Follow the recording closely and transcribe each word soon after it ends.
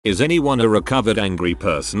Is anyone a recovered angry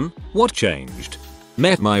person? What changed?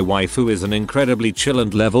 Met my wife, who is an incredibly chill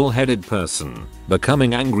and level-headed person.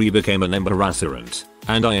 Becoming angry became an embarrassment,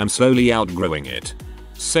 and I am slowly outgrowing it.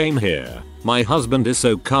 Same here. My husband is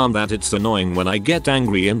so calm that it's annoying when I get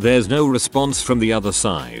angry and there's no response from the other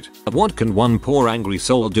side. What can one poor angry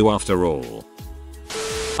soul do after all?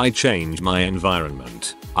 I changed my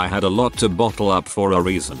environment. I had a lot to bottle up for a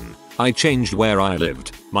reason. I changed where I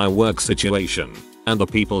lived, my work situation, and the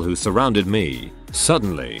people who surrounded me.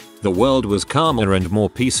 Suddenly, the world was calmer and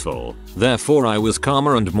more peaceful. Therefore I was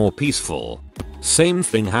calmer and more peaceful. Same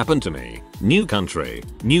thing happened to me. New country,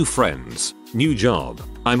 new friends, new job.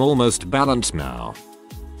 I'm almost balanced now.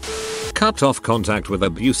 Cut off contact with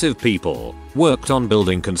abusive people, worked on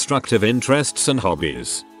building constructive interests and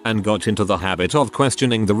hobbies, and got into the habit of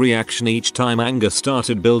questioning the reaction each time anger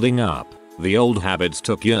started building up. The old habits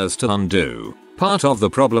took years to undo. Part of the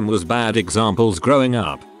problem was bad examples growing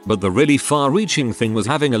up, but the really far-reaching thing was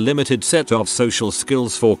having a limited set of social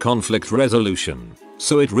skills for conflict resolution.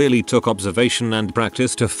 So it really took observation and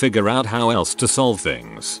practice to figure out how else to solve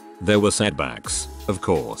things. There were setbacks, of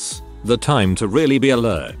course. The time to really be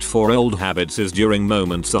alert for old habits is during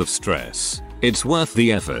moments of stress. It's worth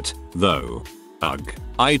the effort, though. Ugh.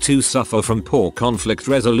 I too suffer from poor conflict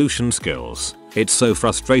resolution skills. It's so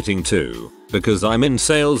frustrating too, because I'm in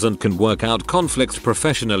sales and can work out conflict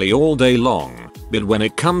professionally all day long, but when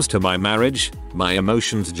it comes to my marriage, my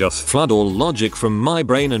emotions just flood all logic from my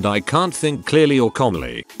brain and I can't think clearly or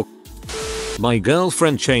calmly. My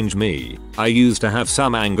girlfriend changed me. I used to have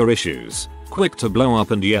some anger issues, quick to blow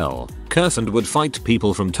up and yell, curse, and would fight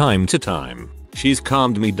people from time to time. She's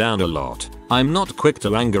calmed me down a lot. I'm not quick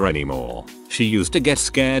to anger anymore. She used to get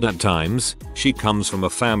scared at times. She comes from a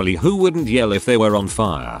family who wouldn't yell if they were on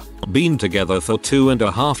fire. Been together for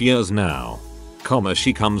 2.5 years now.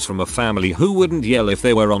 She comes from a family who wouldn't yell if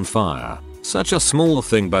they were on fire. Such a small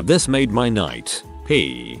thing, but this made my night.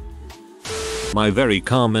 My very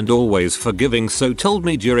calm and always forgiving so told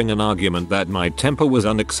me during an argument that my temper was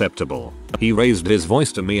unacceptable. He raised his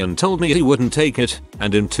voice to me and told me he wouldn't take it,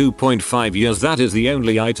 and in 2.5 years that is the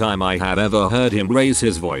only time I have ever heard him raise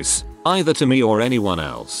his voice, either to me or anyone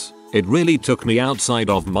else. It really took me outside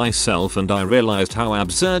of myself and I realized how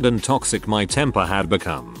absurd and toxic my temper had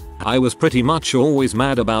become. I was pretty much always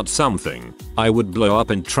mad about something. I would blow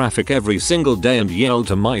up in traffic every single day and yell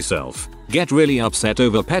to myself, get really upset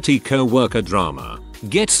over petty co-worker drama,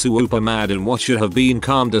 get super mad in what should have been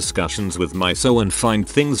calm discussions with my so and find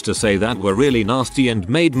things to say that were really nasty and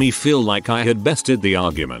made me feel like I had bested the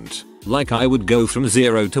argument. Like I would go from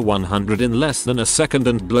 0 to 100 in less than a second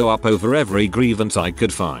and blow up over every grievance I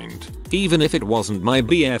could find. Even if it wasn't my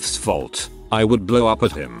BF's fault, I would blow up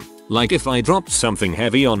at him. Like if I dropped something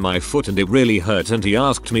heavy on my foot and it really hurt and he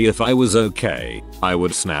asked me if I was okay, I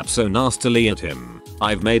would snap so nastily at him.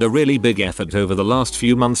 I've made a really big effort over the last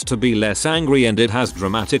few months to be less angry and it has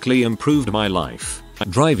dramatically improved my life.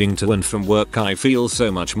 Driving to and from work I feel so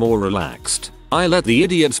much more relaxed. I let the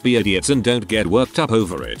idiots be idiots and don't get worked up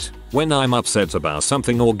over it. When I'm upset about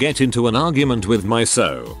something or get into an argument with my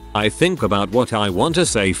so, I think about what I want to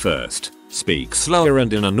say first, speak slower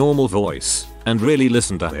and in a normal voice, and really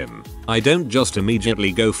listen to him. I don't just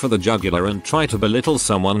immediately go for the jugular and try to belittle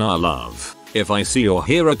someone I love. If I see or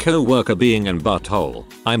hear a co-worker being an butthole,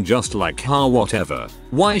 I'm just like, whatever.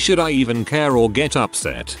 Why should I even care or get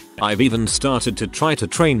upset? I've even started to try to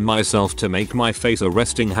train myself to make my face a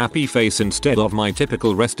resting happy face instead of my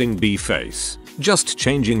typical resting bee face. Just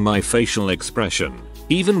changing my facial expression,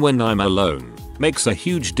 even when I'm alone, makes a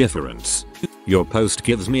huge difference. Your post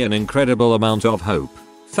gives me an incredible amount of hope.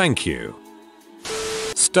 Thank you.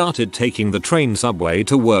 Started taking the train subway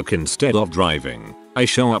to work instead of driving. I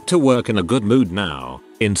show up to work in a good mood now,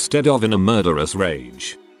 instead of in a murderous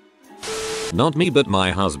rage. Not me but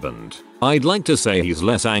my husband. I'd like to say he's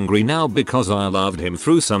less angry now because I loved him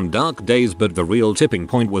through some dark days, but the real tipping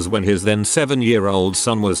point was when his then 7-year-old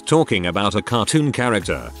son was talking about a cartoon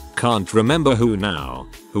character, can't remember who now,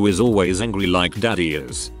 who is always angry like daddy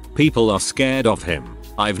is. People are scared of him.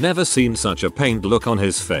 I've never seen such a pained look on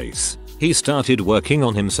his face. He started working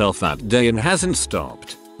on himself that day and hasn't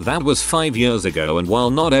stopped. That was 5 years ago, and while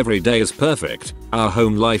not every day is perfect, our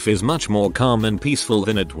home life is much more calm and peaceful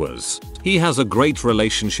than it was. He has a great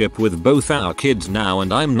relationship with both our kids now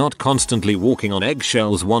and I'm not constantly walking on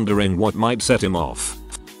eggshells wondering what might set him off.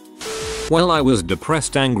 Well, I was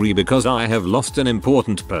depressed angry because I have lost an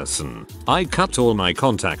important person. I cut all my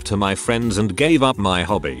contact to my friends and gave up my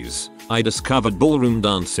hobbies. I discovered ballroom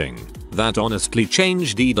dancing. That honestly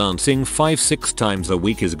changed. Dancing 5-6 times a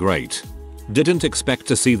week is great. Didn't expect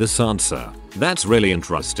to see this answer. That's really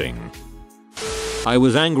interesting. I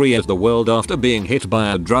was angry at the world after being hit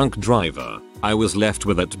by a drunk driver. I was left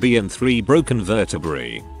with a TB and 3 broken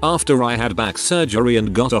vertebrae after I had back surgery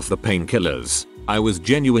and got off the painkillers. I was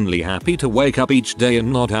genuinely happy to wake up each day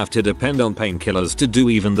and not have to depend on painkillers to do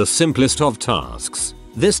even the simplest of tasks.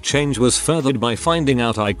 This change was furthered by finding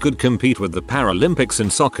out I could compete with the Paralympics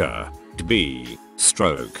in soccer. TB,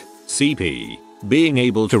 stroke, CP. Being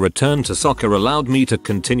able to return to soccer allowed me to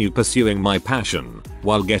continue pursuing my passion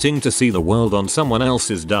while getting to see the world on someone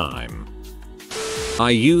else's dime. I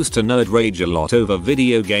used to nerd rage a lot over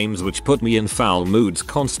video games, which put me in foul moods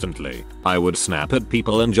constantly. I would snap at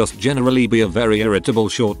people and just generally be a very irritable,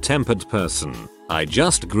 short-tempered person. I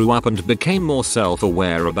just grew up and became more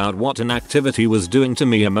self-aware about what an activity was doing to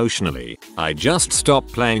me emotionally. I just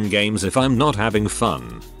stopped playing games if I'm not having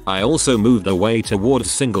fun. I also moved away towards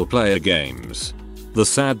single-player games. The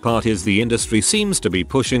sad part is the industry seems to be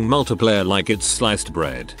pushing multiplayer like it's sliced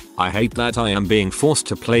bread. I hate that I am being forced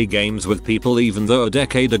to play games with people even though a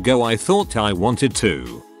decade ago I thought I wanted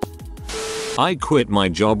to. I quit my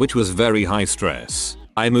job, which was very high stress.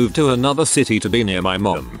 I moved to another city to be near my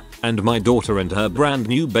mom, and my daughter and her brand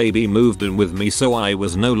new baby moved in with me, so I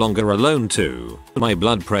was no longer alone too. My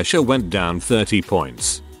blood pressure went down 30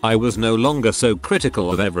 points. I was no longer so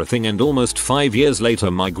critical of everything, and almost 5 years later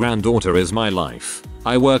my granddaughter is my life.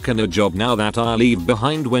 I work in a job now that I leave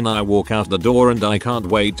behind when I walk out the door, and I can't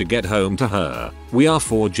wait to get home to her. We are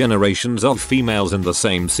 4 generations of females in the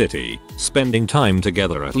same city, spending time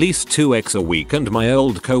together at least 2x a week, and my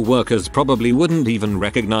old co-workers probably wouldn't even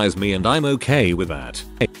recognize me, and I'm okay with that.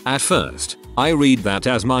 At first, I read that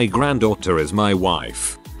as my granddaughter is my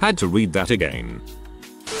wife. Had to read that again.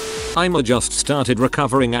 I'm a just started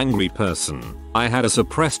recovering angry person. I had a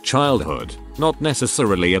suppressed childhood, not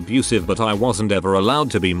necessarily abusive, but I wasn't ever allowed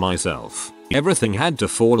to be myself. Everything had to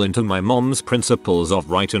fall into my mom's principles of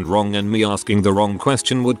right and wrong, and me asking the wrong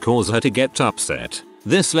question would cause her to get upset.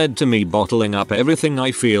 This led to me bottling up everything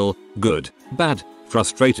I feel, good, bad,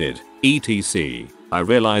 frustrated, etc. I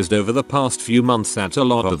realized over the past few months that a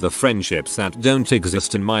lot of the friendships that don't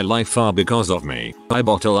exist in my life are because of me. I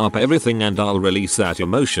bottle up everything and I'll release that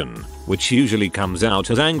emotion, which usually comes out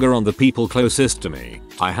as anger on the people closest to me.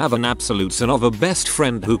 I have an absolute son of a best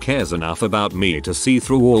friend who cares enough about me to see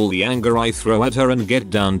through all the anger I throw at her and get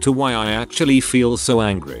down to why I actually feel so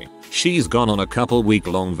angry. She's gone on a couple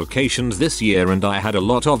week-long vacations this year, and I had a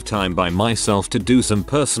lot of time by myself to do some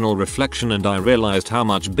personal reflection, and I realized how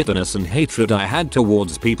much bitterness and hatred I had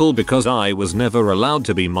towards people because I was never allowed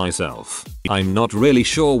to be myself. I'm not really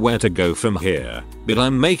sure where to go from here, but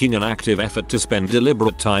I'm making an active effort to spend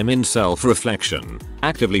deliberate time in self-reflection,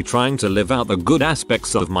 actively trying to live out the good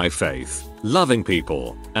aspects of my faith, loving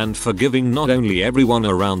people, and forgiving not only everyone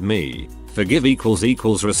around me. Forgive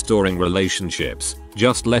equals restoring relationships,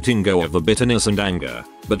 just letting go of the bitterness and anger,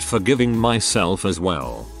 but forgiving myself as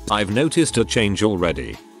well. I've noticed a change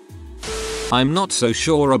already. I'm not so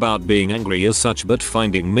sure about being angry as such, but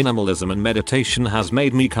finding minimalism and meditation has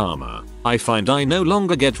made me calmer. I find I no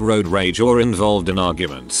longer get road rage or involved in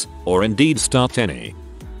arguments, or indeed start any.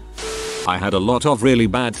 I had a lot of really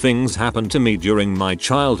bad things happen to me during my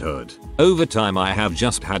childhood. Over time I have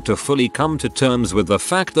just had to fully come to terms with the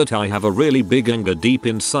fact that I have a really big anger deep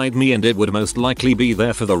inside me, and it would most likely be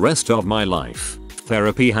there for the rest of my life.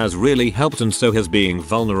 Therapy has really helped, and so has being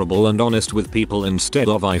vulnerable and honest with people instead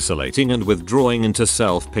of isolating and withdrawing into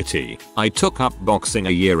self-pity. I took up boxing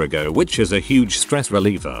a year ago, which is a huge stress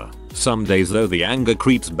reliever. Some days though the anger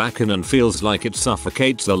creeps back in and feels like it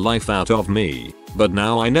suffocates the life out of me. But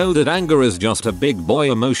now I know that anger is just a big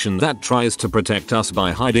boy emotion that tries to protect us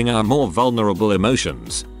by hiding our more vulnerable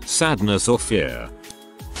emotions, sadness or fear.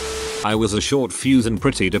 I was a short fuse and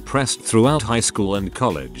pretty depressed throughout high school and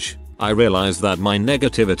college. I realized that my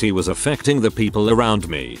negativity was affecting the people around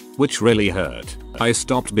me, which really hurt. I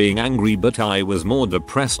stopped being angry, but I was more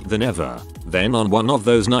depressed than ever. Then on one of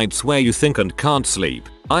those nights where you think and can't sleep,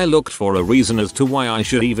 I looked for a reason as to why I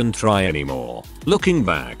should even try anymore. Looking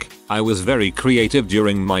back, I was very creative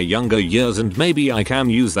during my younger years, and maybe I can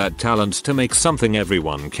use that talent to make something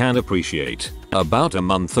everyone can appreciate. About a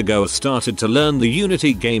month ago I started to learn the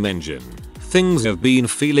Unity game engine. Things have been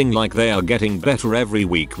feeling like they are getting better every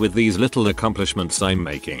week with these little accomplishments I'm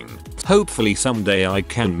making. Hopefully someday I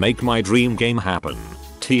can make my dream game happen.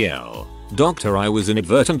 TL. Doctor, I was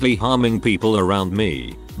inadvertently harming people around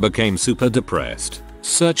me. Became super depressed.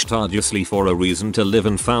 Searched arduously for a reason to live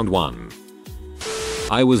and found one.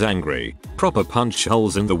 I was angry. Proper punch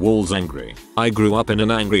holes in the walls angry. I grew up in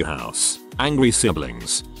an angry house. Angry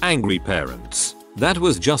siblings. Angry parents. That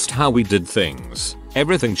was just how we did things.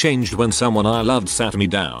 Everything changed when someone I loved sat me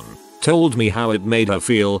down, told me how it made her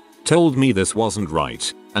feel, told me this wasn't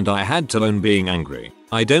right, and I had to own being angry.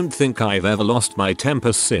 I don't think I've ever lost my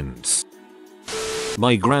temper since.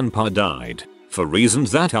 My grandpa died. For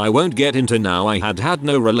reasons that I won't get into now, I had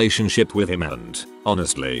no relationship with him and,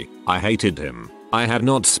 honestly, I hated him. I had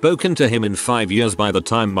not spoken to him in 5 years by the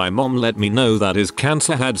time my mom let me know that his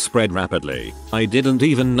cancer had spread rapidly. I didn't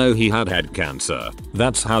even know he had cancer.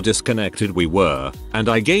 That's how disconnected we were, and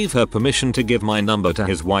I gave her permission to give my number to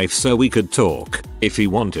his wife so we could talk, if he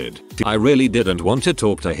wanted. I really didn't want to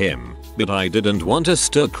talk to him, but I didn't want to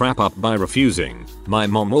stir crap up by refusing. My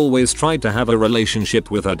mom always tried to have a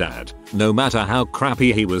relationship with her dad, no matter how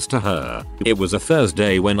crappy he was to her. It was a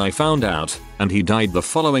Thursday when I found out, and he died the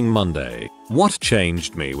following Monday. What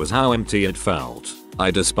changed me was how empty it felt.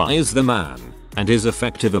 I despise the man, and his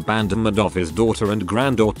effective abandonment of his daughter and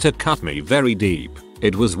granddaughter cut me very deep.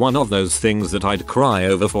 It was one of those things that I'd cry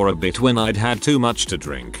over for a bit when I'd had too much to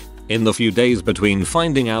drink. In the few days between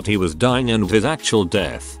finding out he was dying and his actual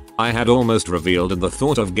death, I had almost revealed in the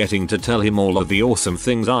thought of getting to tell him all of the awesome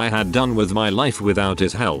things I had done with my life without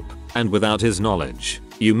his help, and without his knowledge.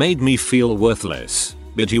 You made me feel worthless,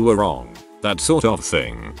 but you were wrong. That sort of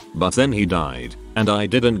thing. But then he died, and I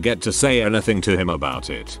didn't get to say anything to him about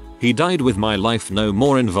it. He died with my life no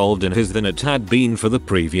more involved in his than it had been for the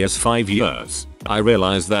previous 5 years. I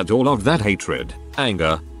realized that all of that hatred,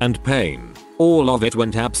 anger, and pain, all of it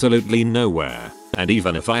went absolutely nowhere. And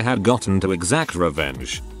even if I had gotten to exact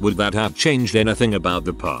revenge, would that have changed anything about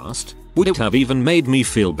the past? Would it have even made me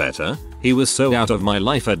feel better? He was so out of my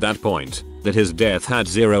life at that point, that his death had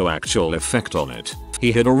zero actual effect on it.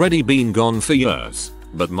 He had already been gone for years,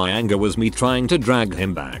 but my anger was me trying to drag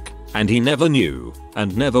him back, and he never knew,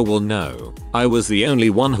 and never will know. I was the only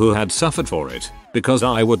one who had suffered for it, because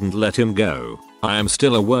I wouldn't let him go. I am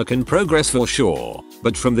still a work in progress for sure,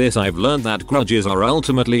 but from this I've learned that grudges are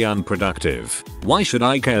ultimately unproductive. Why should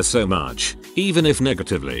I care so much, even if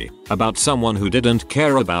negatively, about someone who didn't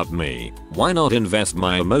care about me? Why not invest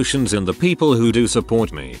my emotions in the people who do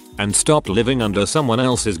support me, and stop living under someone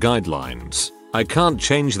else's guidelines? I can't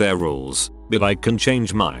change their rules, but I can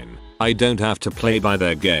change mine. I don't have to play by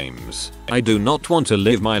their games. I do not want to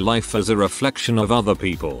live my life as a reflection of other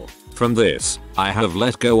people. From this, I have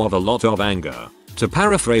let go of a lot of anger. To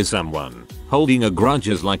paraphrase someone, holding a grudge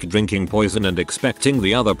is like drinking poison and expecting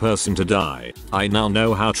the other person to die. I now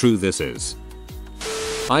know how true this is.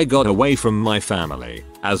 I got away from my family.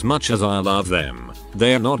 As much as I love them,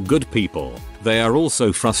 they are not good people. They are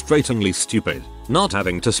also frustratingly stupid. Not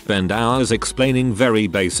having to spend hours explaining very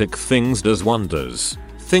basic things does wonders.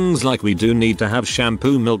 Things like we do need to have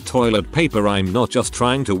shampoo, milk, toilet paper. I'm not just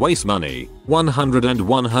trying to waste money. 100 and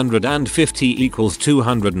 150 equals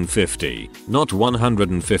 250, not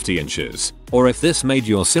 150 inches. Or if this made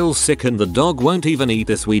your sill sick and the dog won't even eat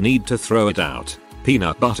this, we need to throw it out.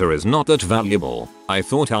 Peanut butter is not that valuable. I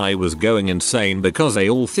thought I was going insane because they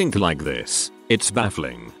all think like this. It's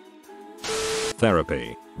baffling.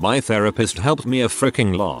 Therapy. My therapist helped me a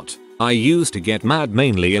freaking lot. I used to get mad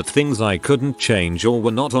mainly at things I couldn't change or were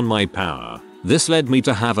not on my power. This led me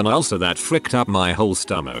to have an ulcer that fricked up my whole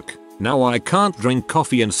stomach. Now I can't drink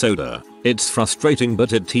coffee and soda. It's frustrating,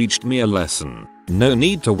 but it taught me a lesson. No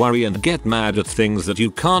need to worry and get mad at things that you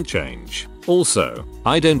can't change. Also,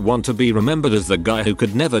 I don't want to be remembered as the guy who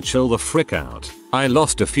could never chill the frick out. I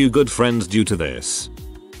lost a few good friends due to this.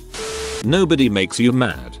 Nobody makes you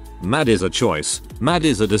mad. Mad is a choice. Mad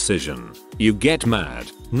is a decision. You get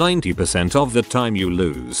mad. 90% of the time you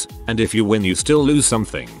lose, and if you win you still lose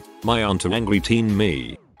something. My aunt and angry teen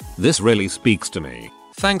me. This really speaks to me.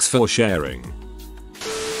 Thanks for sharing.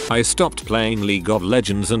 I stopped playing League of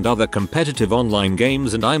Legends and other competitive online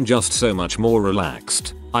games, and I'm just so much more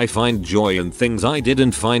relaxed. I find joy in things I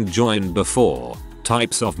didn't find joy in before.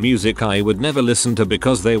 Types of music I would never listen to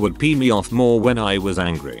because they would pee me off more when I was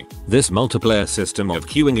angry. This multiplayer system of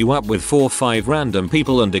queuing you up with 4 or 5 random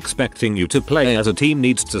people and expecting you to play as a team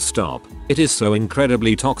needs to stop. It is so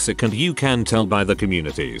incredibly toxic, and you can tell by the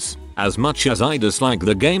communities. As much as I dislike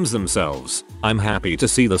the games themselves, I'm happy to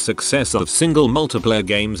see the success of single multiplayer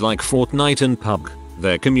games like Fortnite and PUBG.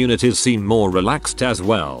 Their communities seem more relaxed as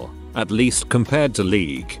well, at least compared to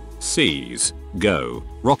League, CS, Go,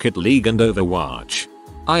 Rocket League and Overwatch.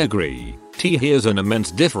 I agree. Here's an immense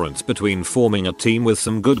difference between forming a team with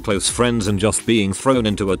some good close friends and just being thrown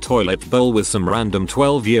into a toilet bowl with some random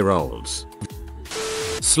 12-year-olds.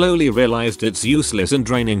 Slowly realized it's useless and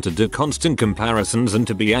draining to do constant comparisons and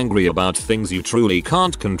to be angry about things you truly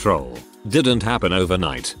can't control. Didn't happen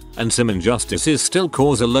overnight, and some injustices still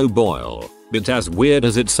cause a low boil, but as weird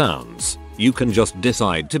as it sounds, you can just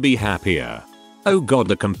decide to be happier. Oh god,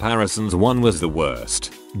 the comparisons one was the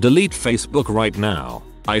worst. Delete Facebook right now.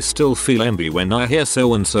 I still feel envy when I hear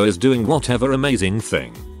so and so is doing whatever amazing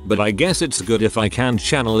thing, but I guess it's good if I can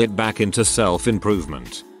channel it back into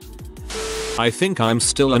self-improvement. I think I'm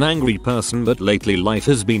still an angry person, but lately life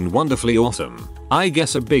has been wonderfully awesome. I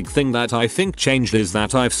guess a big thing that I think changed is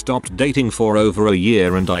that I've stopped dating for over a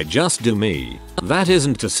year and I just do me. That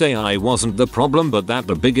isn't to say I wasn't the problem, but that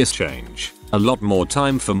the biggest change. A lot more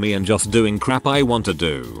time for me and just doing crap I want to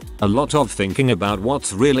do. A lot of thinking about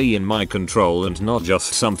what's really in my control and not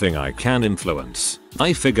just something I can influence.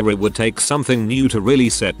 I figure it would take something new to really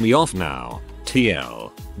set me off now.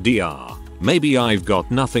 TLDR. Maybe I've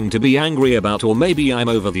got nothing to be angry about, or maybe I'm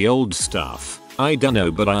over the old stuff. I dunno,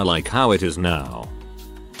 but I like how it is now.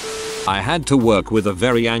 I had to work with a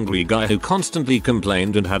very angry guy who constantly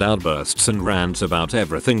complained and had outbursts and rants about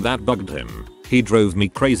everything that bugged him. He drove me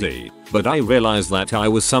crazy, but I realized that I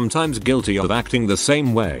was sometimes guilty of acting the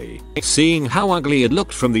same way. Seeing how ugly it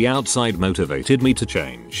looked from the outside motivated me to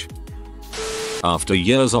change. After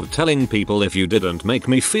years of telling people if you didn't make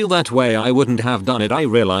me feel that way I wouldn't have done it, I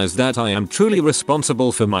realized that I am truly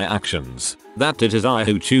responsible for my actions. That it is I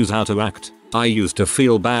who choose how to act. I used to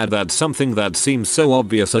feel bad that something that seems so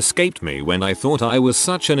obvious escaped me when I thought I was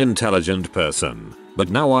such an intelligent person. But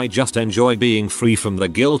now I just enjoy being free from the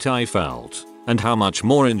guilt I felt, and how much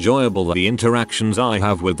more enjoyable the interactions I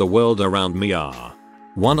have with the world around me are.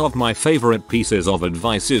 One of my favorite pieces of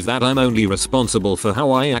advice is that I'm only responsible for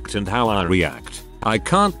how I act and how I react. I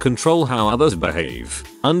can't control how others behave.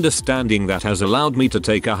 Understanding that has allowed me to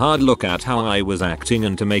take a hard look at how I was acting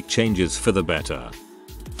and to make changes for the better.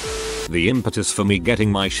 The impetus for me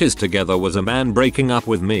getting my shiz together was a man breaking up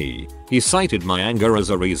with me. He cited my anger as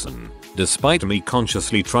a reason. Despite me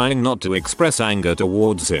consciously trying not to express anger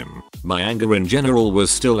towards him, my anger in general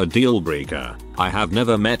was still a deal breaker. I have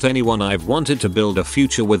never met anyone I've wanted to build a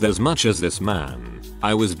future with as much as this man.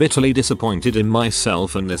 I was bitterly disappointed in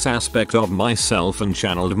myself and this aspect of myself and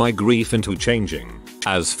channeled my grief into changing.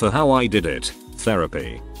 As for how I did it,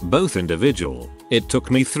 therapy, both individual. It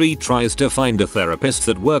took me 3 tries to find a therapist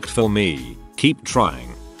that worked for me, keep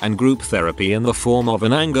trying, and group therapy in the form of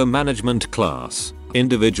an anger management class.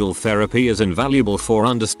 Individual therapy is invaluable for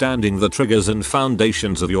understanding the triggers and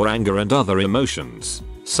foundations of your anger and other emotions.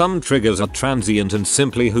 Some triggers are transient and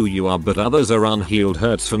simply who you are, but others are unhealed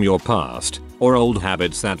hurts from your past, or old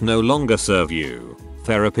habits that no longer serve you.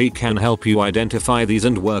 Therapy can help you identify these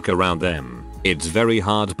and work around them. It's very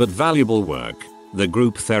hard but valuable work. The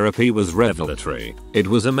group therapy was revelatory. It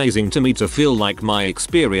was amazing to me to feel like my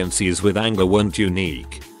experiences with anger weren't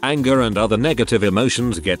unique. Anger and other negative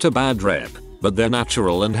emotions get a bad rep, but they're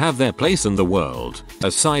natural and have their place in the world.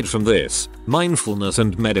 Aside from this, mindfulness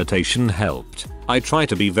and meditation helped. I try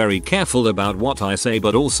to be very careful about what I say,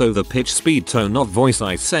 but also the pitch, speed, tone of voice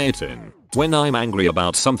I say it in. When I'm angry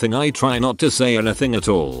about something I try not to say anything at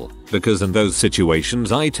all, because in those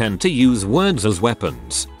situations I tend to use words as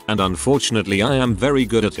weapons, and unfortunately I am very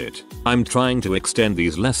good at it. I'm trying to extend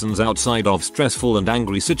these lessons outside of stressful and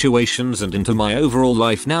angry situations and into my overall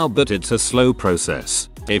life now, but it's a slow process.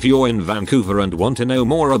 If you're in Vancouver and want to know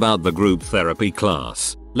more about the group therapy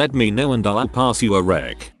class, let me know and I'll pass you a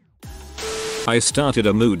rec. I started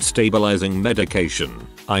a mood stabilizing medication.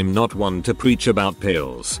 I'm not one to preach about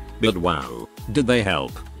pills, but wow, did they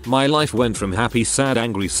help. My life went from happy sad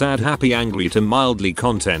happy angry to mildly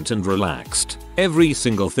content and relaxed. Every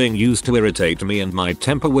single thing used to irritate me and my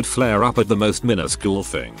temper would flare up at the most minuscule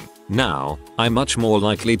thing. Now, I'm much more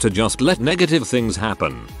likely to just let negative things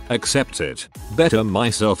happen, accept it, better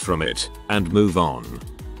myself from it, and move on.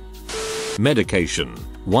 Medication.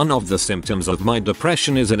 One of the symptoms of my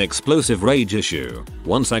depression is an explosive rage issue.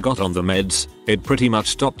 Once I got on the meds, it pretty much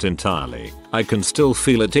stopped entirely. I can still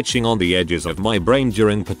feel it itching on the edges of my brain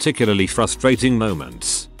during particularly frustrating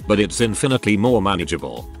moments, but it's infinitely more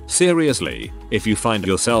manageable. Seriously, if you find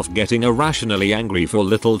yourself getting irrationally angry for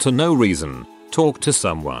little to no reason, talk to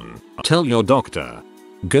someone. Tell your doctor.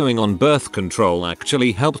 Going on birth control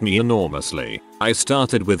actually helped me enormously. I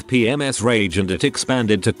started with PMS rage and it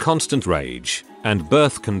expanded to constant rage, and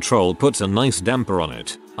birth control puts a nice damper on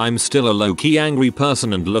it. I'm still a low-key angry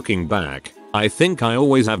person, and looking back, I think I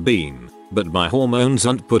always have been, but my hormones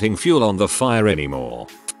aren't putting fuel on the fire anymore.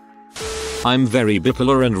 I'm very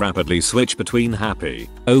bipolar and rapidly switch between happy,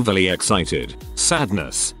 overly excited,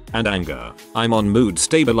 sadness, and anger. I'm on mood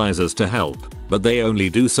stabilizers to help, but they only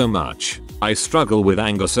do so much. I struggle with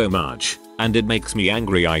anger so much, and it makes me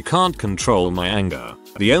angry I can't control my anger.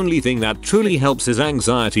 The only thing that truly helps is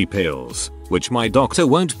anxiety pills, which my doctor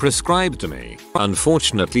won't prescribe to me.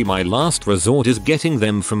 Unfortunately, my last resort is getting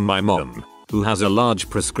them from my mom, who has a large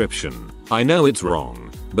prescription. I know it's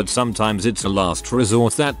wrong, but sometimes it's a last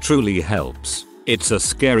resort that truly helps. It's a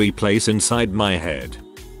scary place inside my head.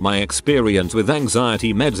 My experience with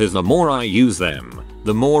anxiety meds is the more I use them,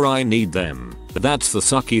 the more I need them. That's the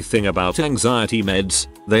sucky thing about anxiety meds,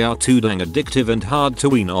 they are too dang addictive and hard to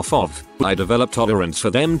wean off of. I develop tolerance for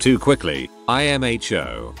them too quickly.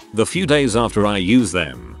 IMHO. The few days after I use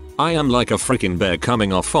them, I am like a freaking bear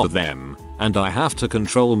coming off of them, and I have to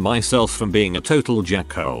control myself from being a total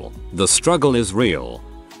jackhole. The struggle is real.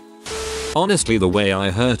 Honestly, the way I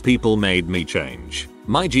hurt people made me change.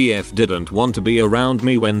 My GF didn't want to be around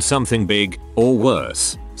me when something big, or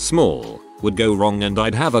worse, small, would go wrong and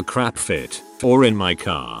I'd have a crap fit, or in my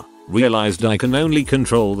car. Realized I can only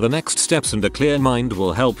control the next steps and a clear mind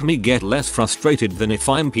will help me get less frustrated than if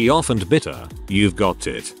I'm off and bitter. You've got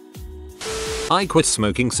it. I quit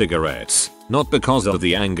smoking cigarettes, not because of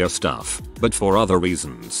the anger stuff, but for other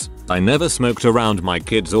reasons. I never smoked around my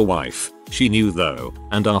kids or wife. She knew though,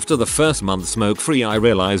 and after the first month smoke free I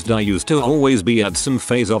realized I used to always be at some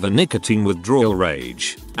phase of a nicotine withdrawal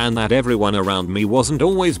rage, and that everyone around me wasn't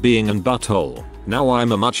always being an butthole. Now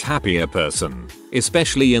I'm a much happier person,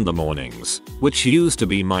 especially in the mornings, which used to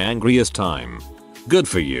be my angriest time. Good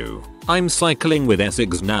for you. I'm cycling with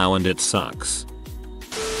Essex now and it sucks.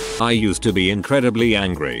 I used to be incredibly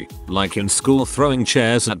angry, like in school throwing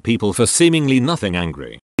chairs at people for seemingly nothing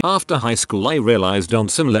angry. After high school I realized on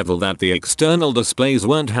some level that the external displays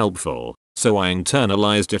weren't helpful, so I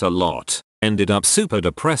internalized it a lot. Ended up super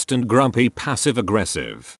depressed and grumpy, passive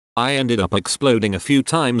aggressive. I ended up exploding a few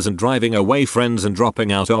times and driving away friends and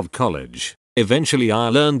dropping out of college. Eventually I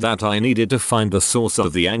learned that I needed to find the source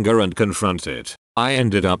of the anger and confront it. I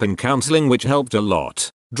ended up in counseling, which helped a lot.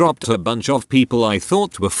 Dropped a bunch of people I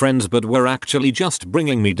thought were friends but were actually just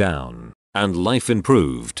bringing me down. And life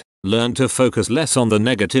improved. Learned to focus less on the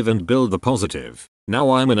negative and build the positive.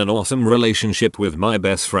 Now I'm in an awesome relationship with my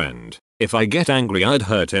best friend. If I get angry I'd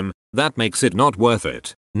hurt him, that makes it not worth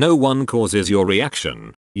it. No one causes your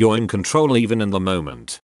reaction. You're in control even in the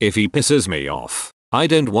moment. If he pisses me off, I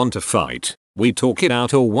don't want to fight. We talk it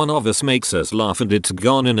out or one of us makes us laugh and it's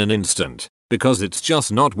gone in an instant. Because it's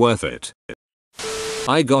just not worth it.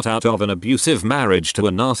 I got out of an abusive marriage to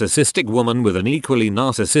a narcissistic woman with an equally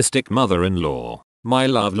narcissistic mother-in-law. My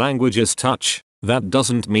love language is touch. That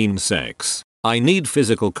doesn't mean sex. I need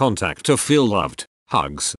physical contact to feel loved.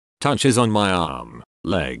 Hugs, touches on my arm,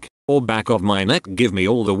 leg, or back of my neck give me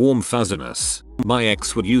all the warm fuzziness. My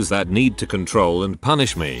ex would use that need to control and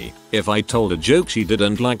punish me. If I told a joke she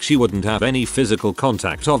didn't like, she wouldn't have any physical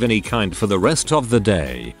contact of any kind for the rest of the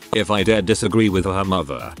day. If I dared disagree with her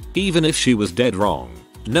mother, even if she was dead wrong,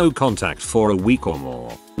 no contact for a week or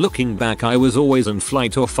more. Looking back, I was always in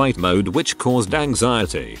flight or fight mode, which caused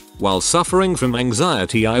anxiety. While suffering from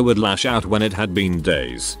anxiety, I would lash out when it had been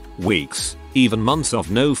days, weeks, even months of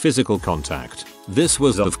no physical contact. This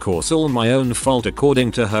was of course all my own fault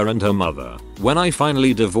according to her and her mother. When I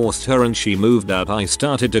finally divorced her and she moved out, I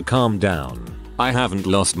started to calm down. I haven't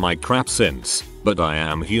lost my crap since, but I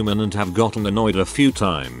am human and have gotten annoyed a few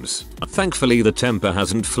times. Thankfully the temper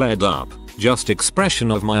hasn't flared up, just expression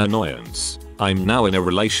of my annoyance. I'm now in a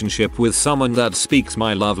relationship with someone that speaks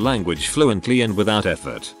my love language fluently and without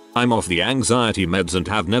effort. I'm off the anxiety meds and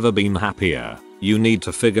have never been happier. You need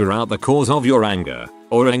to figure out the cause of your anger,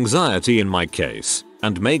 or anxiety in my case,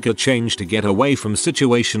 and make a change to get away from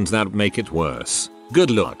situations that make it worse. Good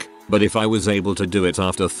luck, but if I was able to do it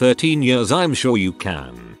after 13 years, I'm sure you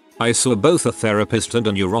can. I saw both a therapist and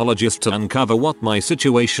a neurologist to uncover what my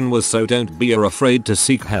situation was, so don't be afraid to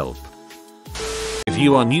seek help. If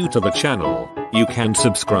you are new to the channel, you can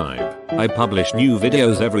subscribe. I publish new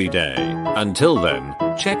videos every day. Until then,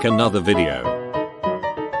 check another video.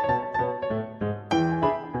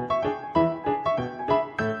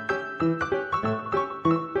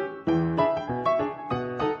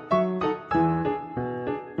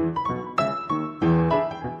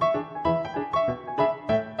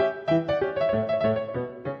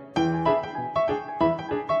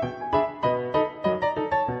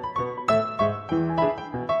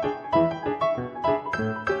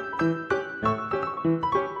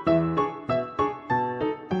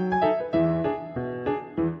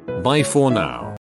 Bye for now.